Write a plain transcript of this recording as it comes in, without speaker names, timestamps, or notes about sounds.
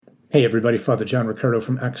Hey everybody, Father John Riccardo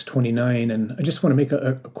from Acts 29, and I just want to make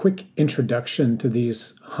a quick introduction to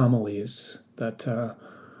these homilies that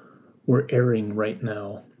we're airing right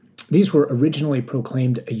now. These were originally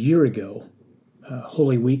proclaimed a year ago,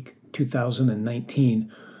 Holy Week 2019,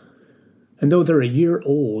 and though they're a year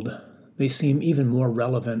old, they seem even more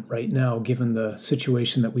relevant right now given the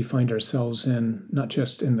situation that we find ourselves in, not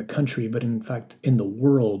just in the country, but in fact in the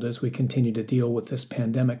world as we continue to deal with this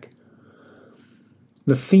pandemic.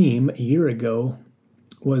 The theme a year ago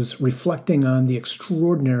was reflecting on the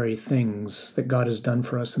extraordinary things that God has done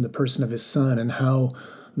for us in the person of His Son and how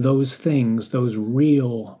those things, those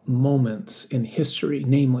real moments in history,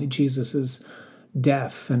 namely Jesus'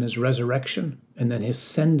 death and His resurrection, and then His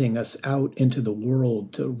sending us out into the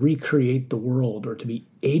world to recreate the world or to be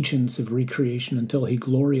agents of recreation until He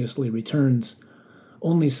gloriously returns,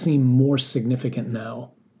 only seem more significant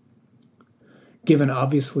now. Given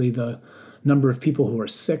obviously the number of people who are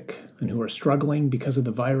sick and who are struggling because of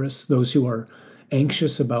the virus, those who are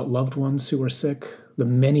anxious about loved ones who are sick, the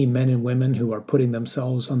many men and women who are putting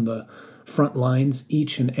themselves on the front lines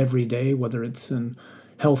each and every day, whether it's in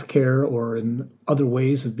healthcare or in other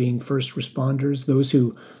ways of being first responders, those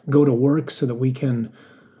who go to work so that we can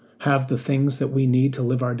have the things that we need to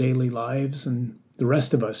live our daily lives, and the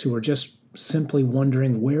rest of us who are just simply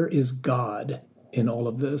wondering, where is God in all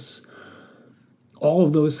of this? All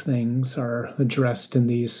of those things are addressed in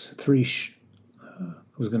these three, I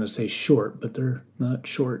was going to say short, but they're not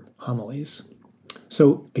short homilies.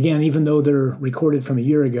 So again, even though they're recorded from a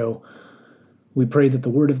year ago, we pray that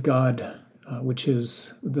the Word of God, which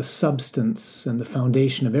is the substance and the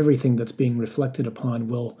foundation of everything that's being reflected upon,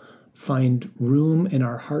 will find room in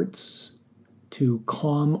our hearts to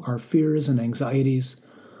calm our fears and anxieties,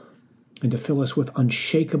 and to fill us with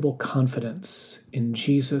unshakable confidence in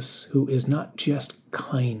Jesus, who is not just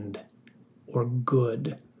kind or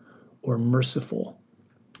good or merciful,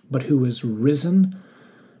 but who is risen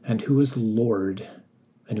and who is Lord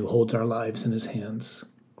and who holds our lives in His hands.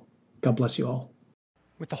 God bless you all.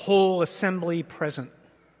 With the whole assembly present,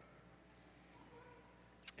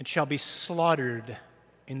 it shall be slaughtered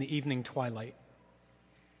in the evening twilight,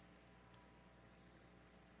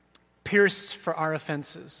 pierced for our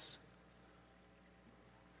offenses,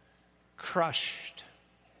 crushed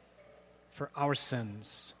for our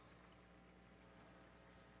sins.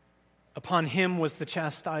 Upon Him was the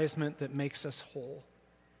chastisement that makes us whole.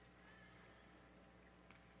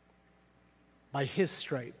 By His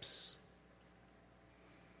stripes,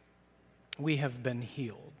 we have been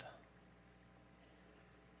healed.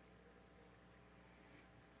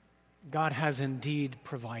 God has indeed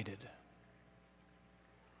provided.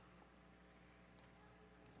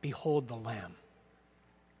 Behold the Lamb.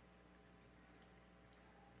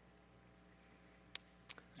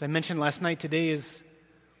 As I mentioned last night, today is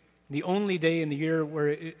the only day in the year where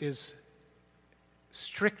it is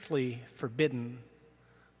strictly forbidden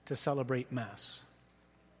to celebrate Mass.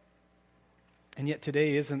 And yet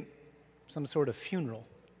today isn't some sort of funeral.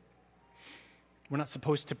 We're not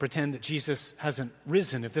supposed to pretend that Jesus hasn't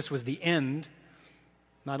risen. If this was the end,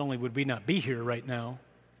 not only would we not be here right now,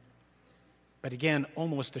 but again,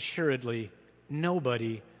 almost assuredly,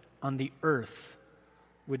 nobody on the earth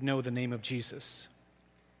would know the name of Jesus.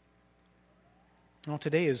 Well,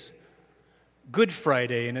 today is Good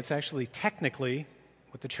Friday, and it's actually technically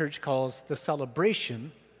what the church calls the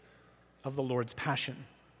celebration of the Lord's Passion.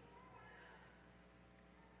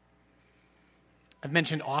 I've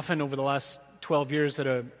mentioned often over the last 12 years that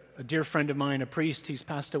a dear friend of mine, a priest, he's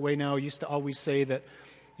passed away now, used to always say that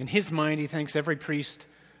in his mind he thinks every priest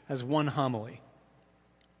has one homily.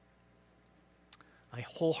 I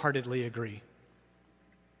wholeheartedly agree.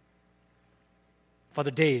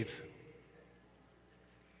 Father Dave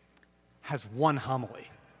has one homily.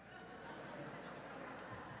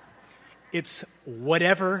 It's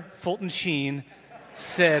whatever Fulton Sheen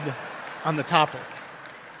said on the topic.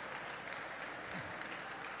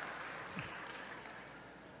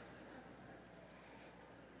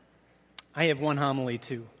 I have one homily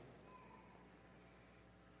too.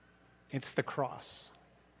 It's the cross.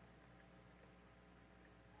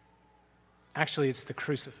 Actually, it's the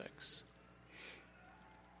crucifix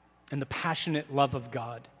and the passionate love of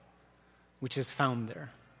God which is found there.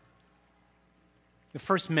 The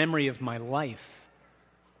first memory of my life,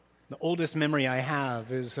 the oldest memory I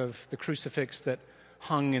have, is of the crucifix that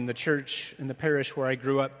hung in the church in the parish where I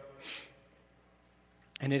grew up.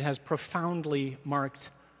 And it has profoundly marked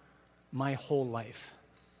my whole life.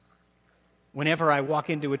 Whenever I walk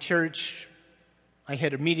into a church, I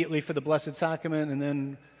head immediately for the Blessed Sacrament, and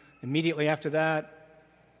then immediately after that,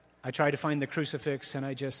 I try to find the crucifix, and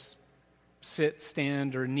I just sit,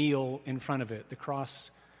 stand, or kneel in front of it. The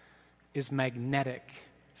cross is magnetic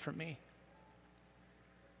for me.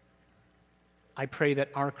 I pray that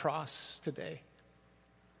our cross today,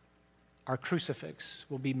 our crucifix,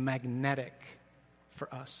 will be magnetic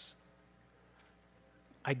for us.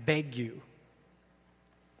 I beg you,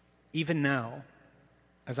 even now,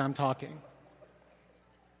 as I'm talking,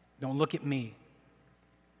 don't look at me.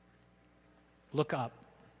 Look up.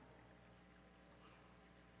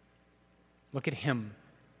 Look at him.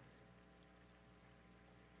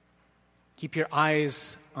 Keep your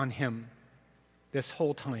eyes on him this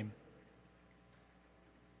whole time.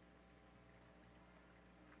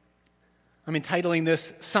 I'm entitling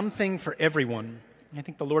this Something for Everyone. I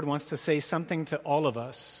think the Lord wants to say something to all of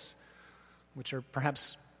us, which are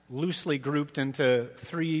perhaps loosely grouped into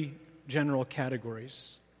three general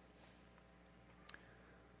categories.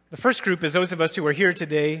 The first group is those of us who are here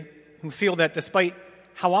today who feel that despite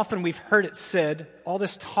how often we've heard it said, all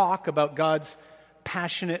this talk about God's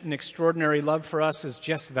passionate and extraordinary love for us is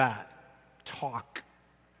just that, talk.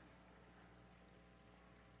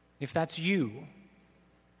 If that's you,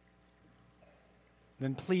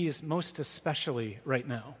 then please, most especially right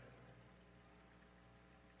now,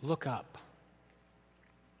 look up.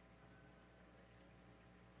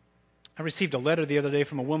 I received a letter the other day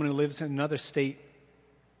from a woman who lives in another state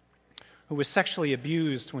who was sexually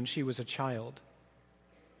abused when she was a child.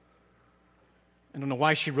 I don't know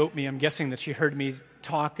why she wrote me. I'm guessing that she heard me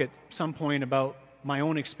talk at some point about my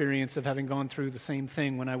own experience of having gone through the same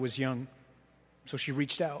thing when I was young. So she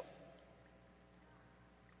reached out.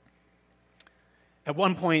 At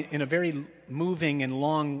one point, in a very moving and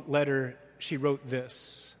long letter, she wrote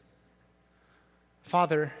this: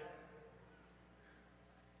 Father,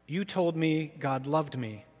 you told me God loved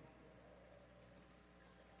me.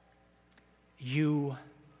 You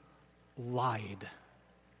lied.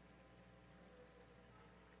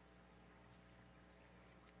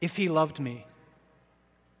 If he loved me,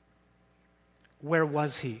 where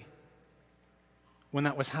was he when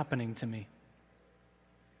that was happening to me?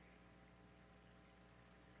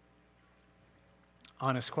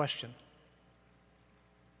 Honest question.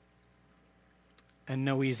 And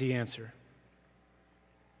no easy answer.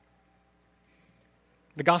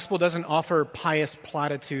 The gospel doesn't offer pious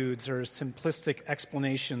platitudes or simplistic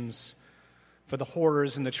explanations for the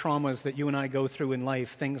horrors and the traumas that you and I go through in life,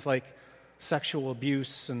 things like sexual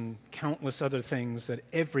abuse and countless other things that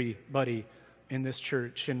everybody in this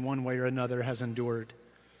church in one way or another has endured.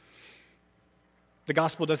 The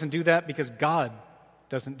gospel doesn't do that because God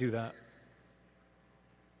doesn't do that.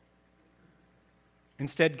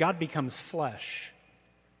 Instead, God becomes flesh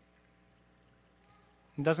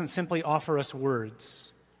and doesn't simply offer us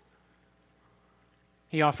words.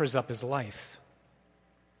 He offers up his life.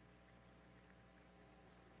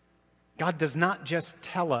 God does not just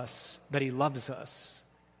tell us that he loves us.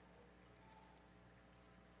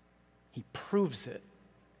 He proves it.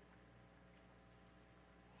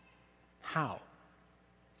 How?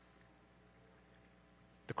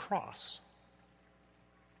 The cross.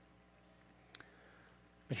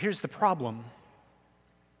 But here's the problem.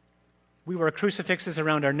 We wear crucifixes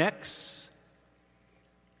around our necks,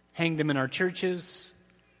 hang them in our churches,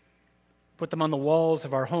 put them on the walls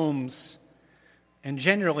of our homes, and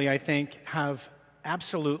generally, I think, have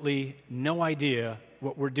absolutely no idea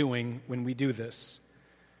what we're doing when we do this.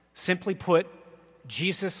 Simply put,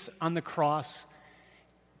 Jesus on the cross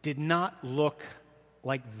did not look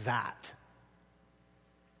like that.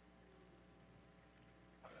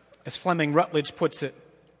 As Fleming Rutledge puts it,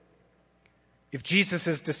 if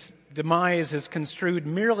Jesus' demise is construed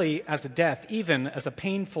merely as a death, even as a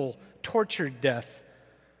painful, tortured death,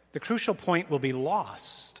 the crucial point will be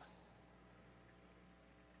lost.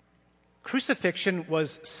 Crucifixion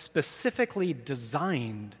was specifically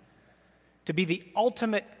designed to be the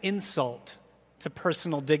ultimate insult to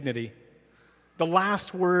personal dignity, the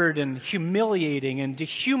last word in humiliating and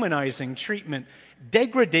dehumanizing treatment.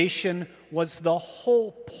 Degradation was the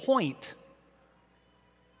whole point.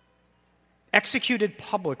 Executed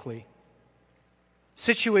publicly,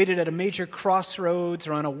 situated at a major crossroads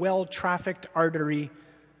or on a well-trafficked artery,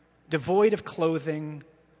 devoid of clothing,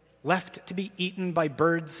 left to be eaten by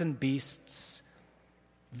birds and beasts,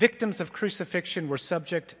 victims of crucifixion were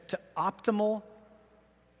subject to optimal,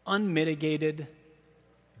 unmitigated,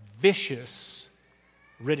 vicious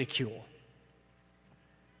ridicule.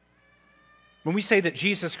 When we say that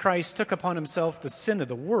Jesus Christ took upon himself the sin of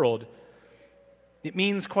the world, it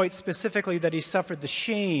means quite specifically that he suffered the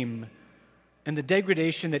shame and the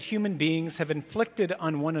degradation that human beings have inflicted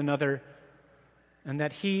on one another, and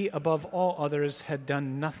that he, above all others, had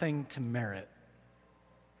done nothing to merit.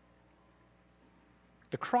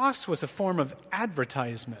 The cross was a form of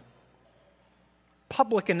advertisement,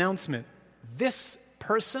 public announcement. This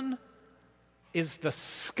person is the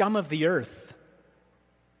scum of the earth,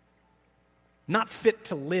 not fit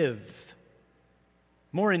to live,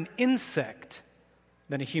 more an insect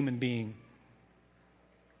than a human being.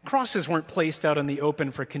 Crosses weren't placed out in the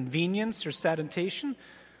open for convenience or satiation.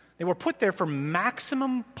 They were put there for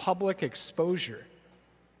maximum public exposure.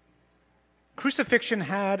 Crucifixion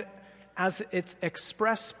had as its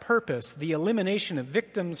express purpose the elimination of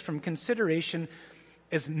victims from consideration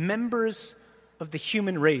as members of the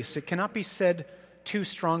human race. It cannot be said too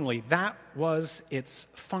strongly. That was its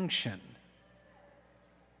function.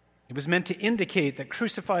 It was meant to indicate that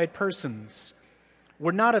crucified persons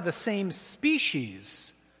were not of the same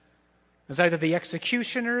species as either the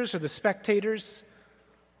executioners or the spectators,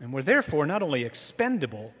 and were therefore not only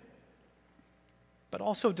expendable, but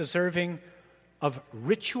also deserving of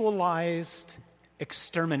ritualized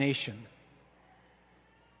extermination.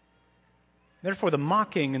 Therefore, the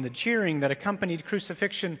mocking and the jeering that accompanied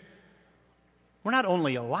crucifixion were not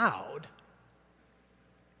only allowed,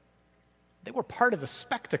 they were part of the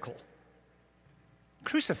spectacle.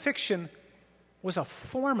 Crucifixion was a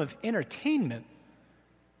form of entertainment.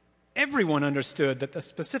 Everyone understood that the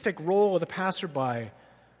specific role of the passerby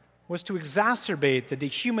was to exacerbate the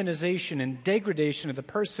dehumanization and degradation of the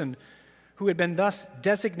person who had been thus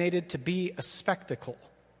designated to be a spectacle.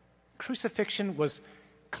 Crucifixion was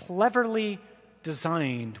cleverly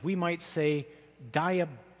designed, we might say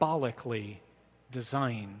diabolically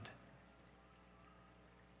designed.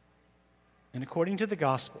 And according to the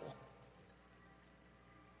gospel,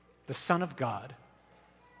 the Son of God,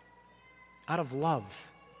 out of love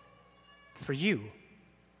for you,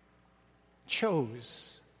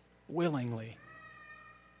 chose willingly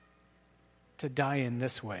to die in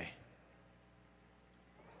this way.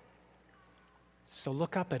 So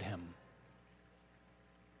look up at him.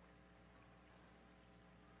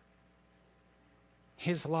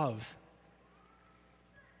 His love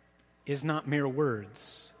is not mere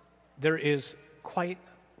words. There is quite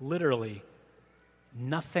literally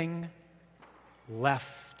nothing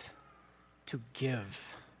left to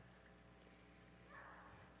give.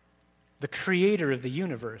 The creator of the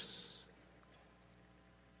universe,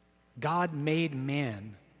 God made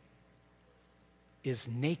man, is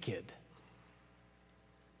naked,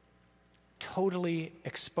 totally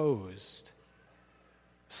exposed,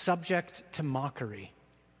 subject to mockery,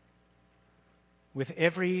 with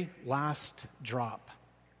every last drop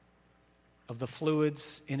of the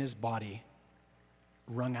fluids in his body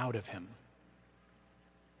wrung out of him.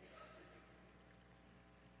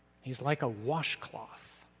 He's like a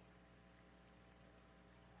washcloth,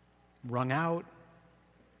 wrung out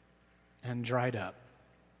and dried up.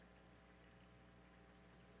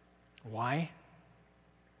 Why?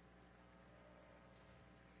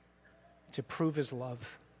 To prove his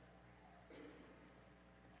love.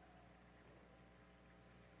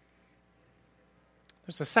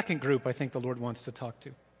 There's a second group I think the Lord wants to talk to.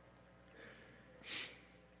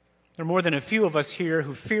 There are more than a few of us here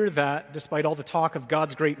who fear that, despite all the talk of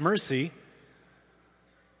God's great mercy,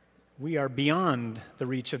 we are beyond the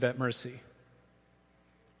reach of that mercy.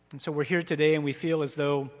 And so we're here today and we feel as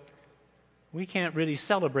though we can't really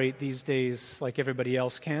celebrate these days like everybody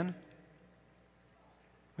else can.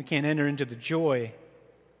 We can't enter into the joy.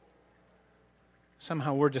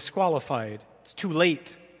 Somehow we're disqualified. It's too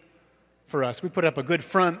late for us. We put up a good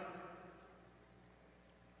front,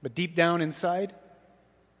 but deep down inside,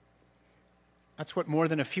 that's what more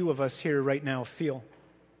than a few of us here right now feel.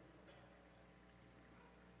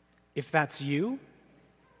 If that's you,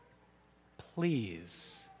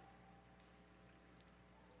 please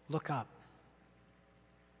look up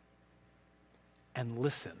and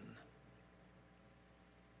listen.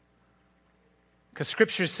 Because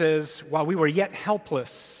Scripture says, while we were yet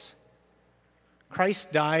helpless,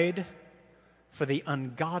 Christ died for the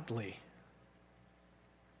ungodly.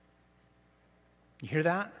 You hear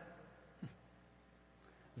that?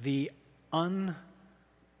 The ungodly.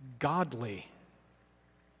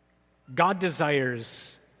 God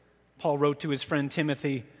desires, Paul wrote to his friend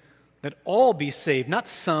Timothy, that all be saved, not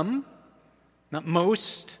some, not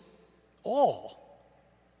most, all.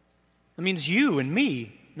 That means you and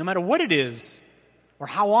me, no matter what it is, or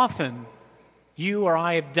how often you or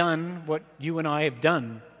I have done what you and I have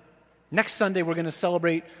done. Next Sunday, we're going to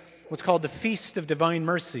celebrate what's called the Feast of Divine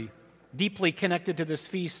Mercy. Deeply connected to this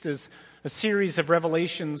feast is a series of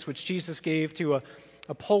revelations which Jesus gave to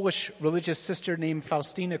a Polish religious sister named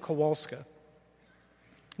Faustina Kowalska.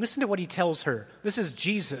 Listen to what he tells her. This is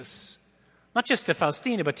Jesus, not just to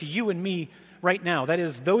Faustina, but to you and me right now. That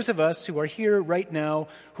is, those of us who are here right now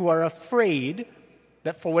who are afraid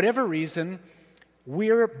that for whatever reason,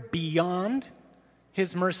 we're beyond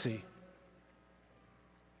his mercy.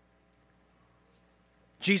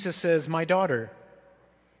 Jesus says, "My daughter,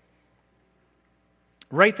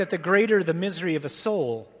 write that the greater the misery of a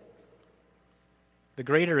soul, the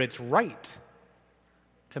greater its right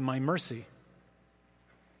to my mercy.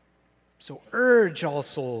 So urge all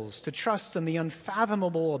souls to trust in the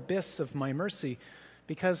unfathomable abyss of my mercy,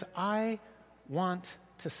 because I want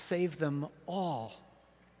to save them all.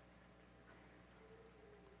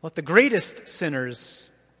 Let the greatest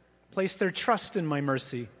sinners place their trust in my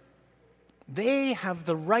mercy. They have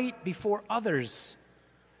the right before others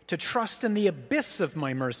to trust in the abyss of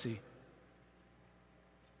my mercy.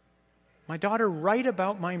 My daughter, write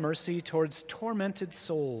about my mercy towards tormented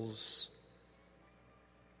souls."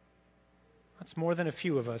 That's more than a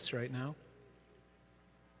few of us right now.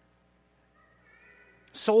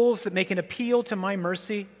 Souls that make an appeal to my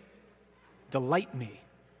mercy delight me.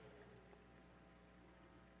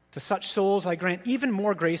 To such souls I grant even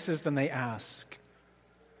more graces than they ask.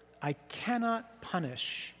 I cannot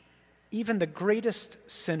punish even the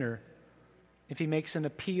greatest sinner if he makes an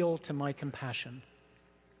appeal to my compassion.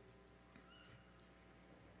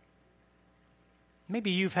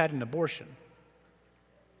 Maybe you've had an abortion.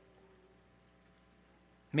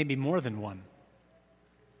 Maybe more than one.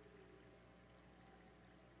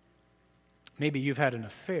 Maybe you've had an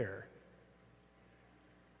affair.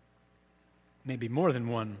 Maybe more than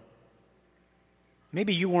one.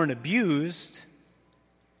 Maybe you weren't abused.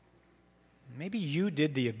 Maybe you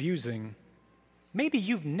did the abusing. Maybe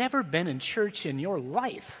you've never been in church in your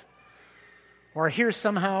life, or are here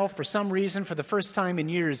somehow, for some reason, for the first time in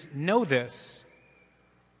years. Know this.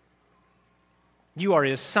 You are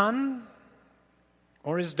his son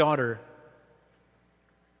or his daughter.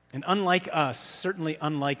 And unlike us, certainly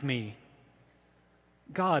unlike me,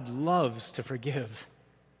 God loves to forgive.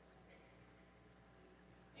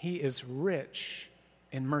 He is rich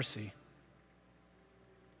in mercy.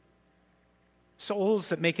 Souls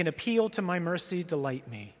that make an appeal to my mercy delight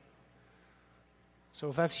me. So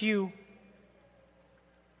if that's you,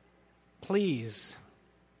 please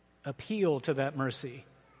appeal to that mercy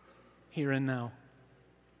here and now.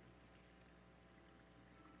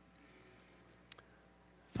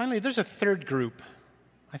 Finally, there's a third group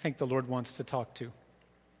I think the Lord wants to talk to.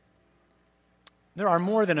 There are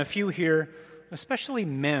more than a few here, especially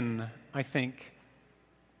men, I think,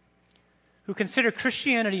 who consider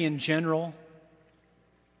Christianity in general,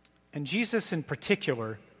 and Jesus in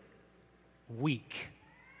particular, weak.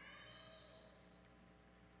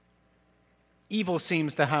 Evil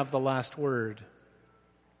seems to have the last word,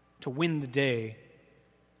 to win the day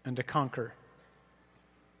and to conquer.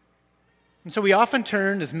 And so we often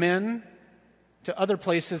turn as men to other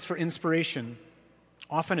places for inspiration.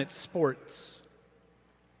 Often it's sports.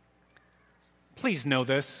 Please know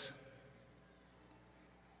this.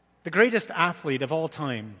 The greatest athlete of all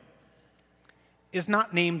time is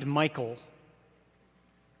not named Michael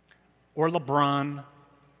or LeBron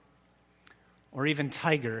or even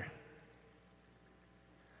Tiger.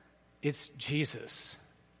 It's Jesus.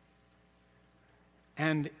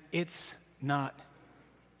 And it's not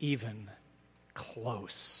even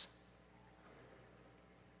close.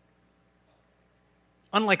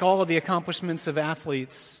 Unlike all of the accomplishments of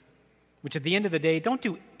athletes, which at the end of the day don't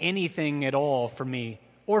do anything at all for me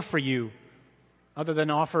or for you, other than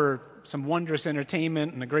offer some wondrous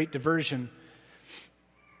entertainment and a great diversion,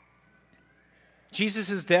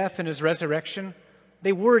 Jesus' death and his resurrection,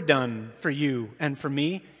 they were done for you and for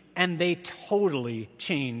me, and they totally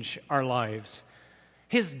change our lives.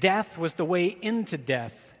 His death was the way into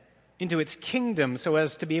death, into its kingdom, so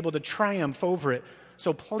as to be able to triumph over it.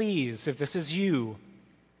 So please, if this is you,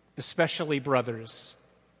 especially brothers,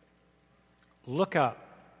 look up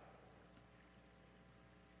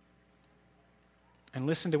and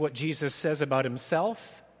listen to what Jesus says about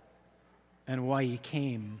himself and why he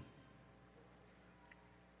came.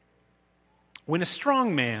 When a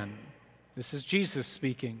strong man, this is Jesus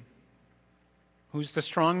speaking. Who's the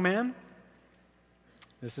strong man?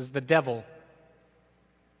 This is the devil.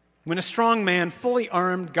 When a strong man, fully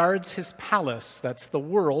armed, guards his palace, that's the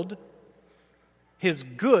world, his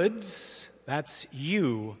goods, that's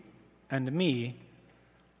you and me,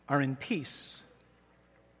 are in peace.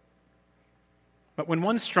 But when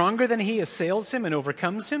one stronger than he assails him and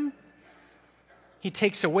overcomes him, he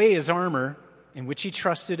takes away his armor in which he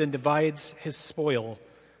trusted and divides his spoil.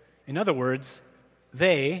 In other words,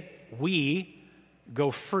 we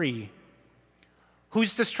go free.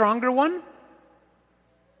 Who's the stronger one?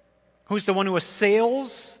 Who's the one who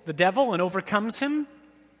assails the devil and overcomes him?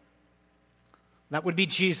 That would be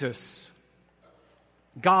Jesus.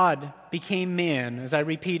 God became man, as I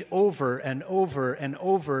repeat over and over and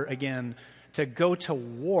over again, to go to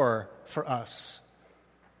war for us.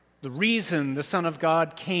 The reason the Son of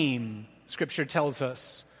God came, Scripture tells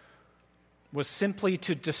us, was simply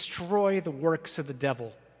to destroy the works of the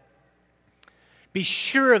devil. Be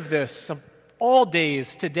sure of this, of all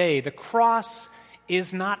days today, the cross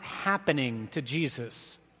is not happening to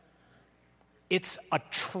Jesus. It's a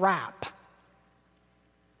trap.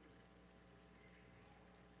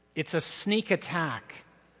 It's a sneak attack.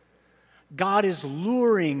 God is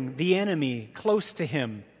luring the enemy close to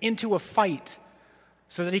him into a fight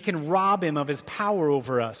so that he can rob him of his power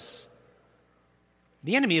over us.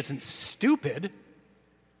 The enemy isn't stupid.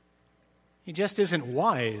 He just isn't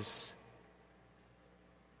wise.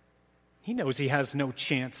 He knows he has no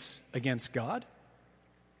chance against God.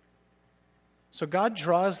 So God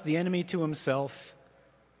draws the enemy to himself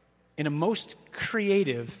in a most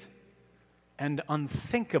creative and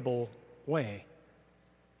unthinkable way.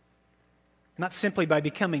 Not simply by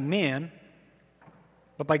becoming man,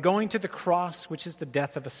 but by going to the cross, which is the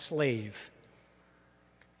death of a slave.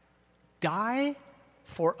 Die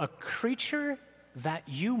for a creature that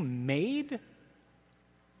you made?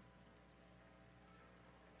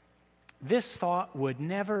 This thought would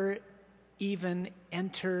never even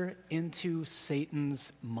enter into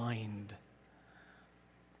Satan's mind.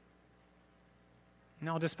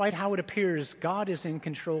 Now, despite how it appears, God is in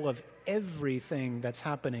control of everything that's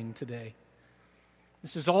happening today.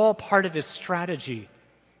 This is all part of his strategy.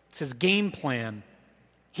 It's his game plan.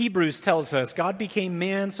 Hebrews tells us God became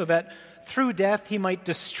man so that through death he might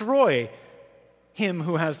destroy him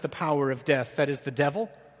who has the power of death, that is the devil,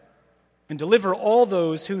 and deliver all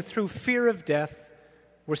those who through fear of death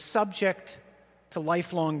were subject to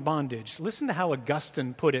lifelong bondage. Listen to how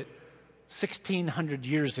Augustine put it 1,600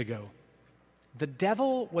 years ago. The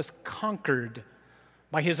devil was conquered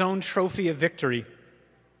by his own trophy of victory.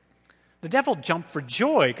 The devil jumped for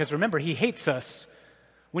joy because, remember, he hates us.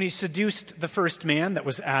 When he seduced the first man, that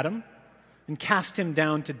was Adam, and cast him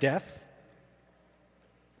down to death.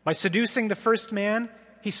 By seducing the first man,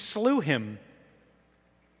 he slew him.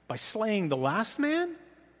 By slaying the last man,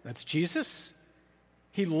 that's Jesus,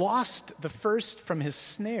 he lost the first from his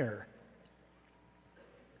snare.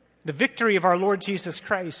 The victory of our Lord Jesus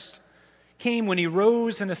Christ came when he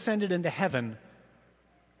rose and ascended into heaven.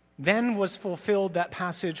 Then was fulfilled that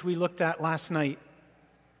passage we looked at last night.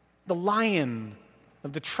 The Lion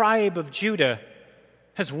of the tribe of Judah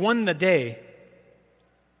has won the day.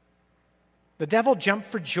 The devil jumped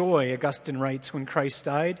for joy, Augustine writes, when Christ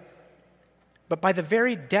died. But by the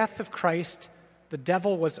very death of Christ, the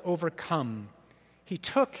devil was overcome. He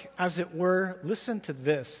took, as it were, listen to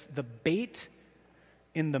this, the bait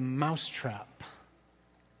in the mousetrap.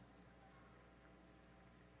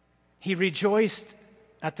 He rejoiced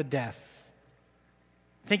at the death,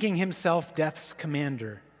 thinking himself death's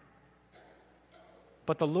commander.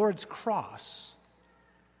 But the Lord's cross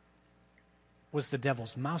was the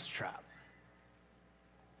devil's mousetrap.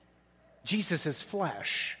 Jesus'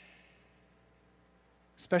 flesh,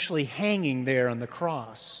 especially hanging there on the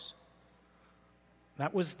cross,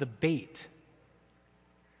 that was the bait.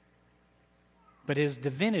 But his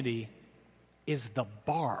divinity is the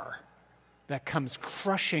bar that comes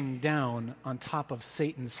crushing down on top of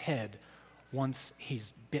Satan's head once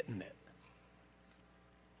he's bitten it.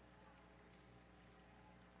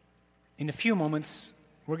 In a few moments,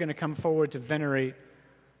 we're going to come forward to venerate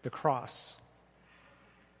the cross.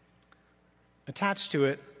 Attached to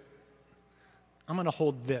it, I'm going to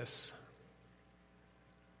hold this.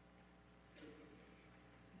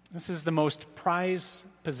 This is the most prized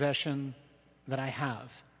possession that I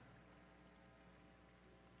have.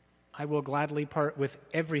 I will gladly part with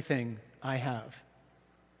everything I have,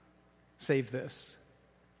 save this.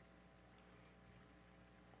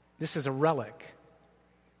 This is a relic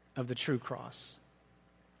of the true cross.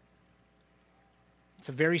 It's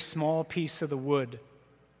a very small piece of the wood,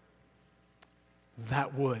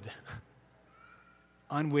 that wood,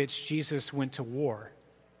 on which Jesus went to war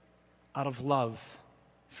out of love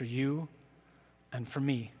for you and for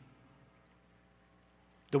me.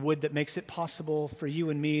 The wood that makes it possible for you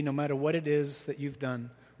and me, no matter what it is that you've done,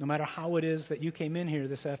 no matter how it is that you came in here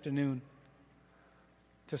this afternoon,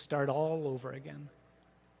 to start all over again.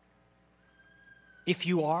 If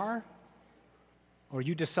you are, or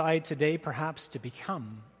you decide today perhaps to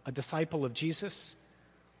become a disciple of Jesus,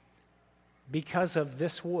 because of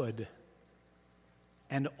this wood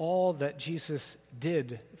and all that Jesus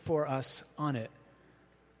did for us on it,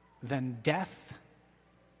 then death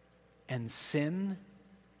and sin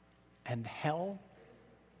and hell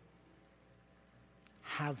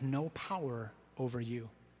have no power over you.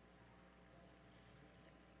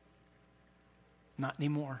 Not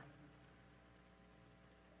anymore.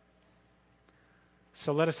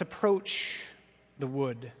 So let us approach the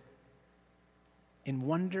wood in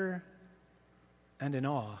wonder and in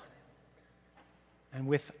awe, and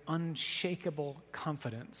with unshakable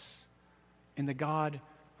confidence in the God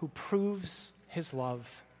who proves his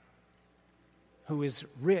love, who is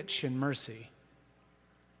rich in mercy,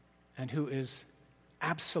 and who is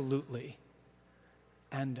absolutely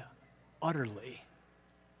and utterly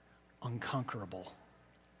unconquerable.